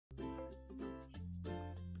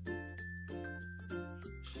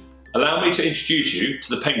Allow me to introduce you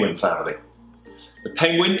to the penguin family. The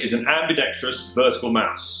penguin is an ambidextrous vertical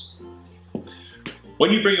mouse.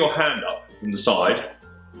 When you bring your hand up from the side,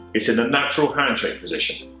 it's in a natural handshake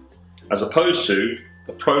position, as opposed to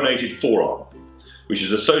a pronated forearm, which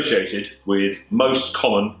is associated with most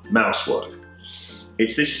common mouse work.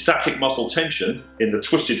 It's this static muscle tension in the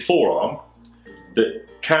twisted forearm that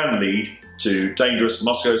can lead to dangerous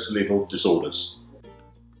musculoskeletal disorders.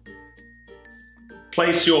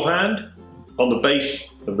 Place your hand on the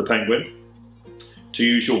base of the penguin to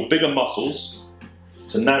use your bigger muscles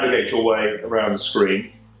to navigate your way around the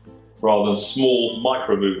screen rather than small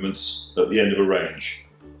micro movements at the end of a range.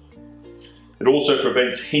 It also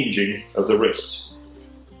prevents hinging of the wrist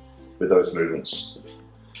with those movements.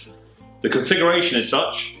 The configuration is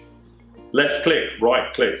such: left click,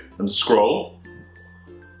 right click and scroll.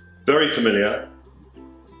 Very familiar,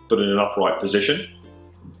 but in an upright position.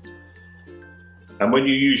 And when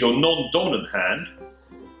you use your non-dominant hand,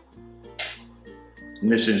 in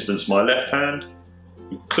this instance my left hand,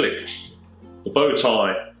 you click the bow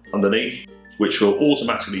tie underneath, which will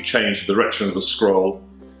automatically change the direction of the scroll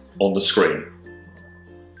on the screen.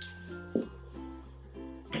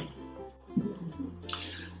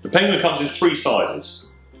 The penguin comes in 3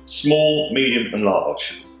 sizes: small, medium and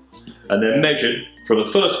large, and they're measured from the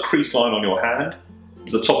first crease line on your hand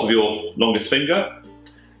to the top of your longest finger,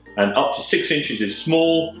 and up to 6 inches is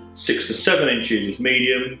small, 6 to 7 inches is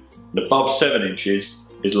medium, and above 7 inches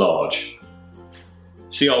is large.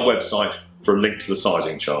 See our website for a link to the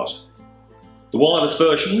sizing chart. The wireless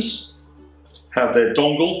versions have their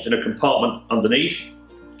dongle in a compartment underneath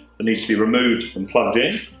that needs to be removed and plugged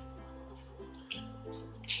in,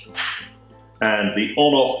 and the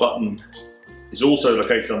on-off button is also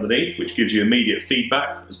located underneath, which gives you immediate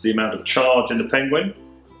feedback as to the amount of charge in the penguin.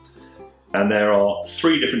 And there are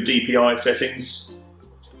 3 different DPI settings,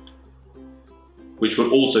 which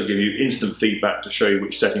will also give you instant feedback to show you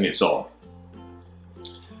which setting it's on.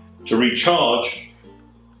 To recharge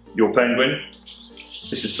your penguin,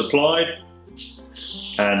 this is supplied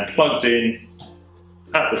and plugged in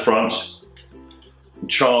at the front and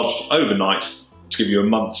charged overnight to give you a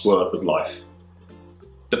month's worth of life.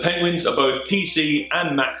 The penguins are both PC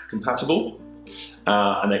and Mac compatible,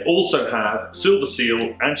 and they also have Silver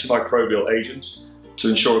Seal antimicrobial agent to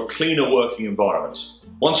ensure a cleaner working environment.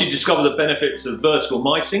 Once you discover the benefits of vertical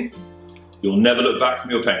micing, you'll never look back from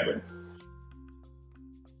your penguin.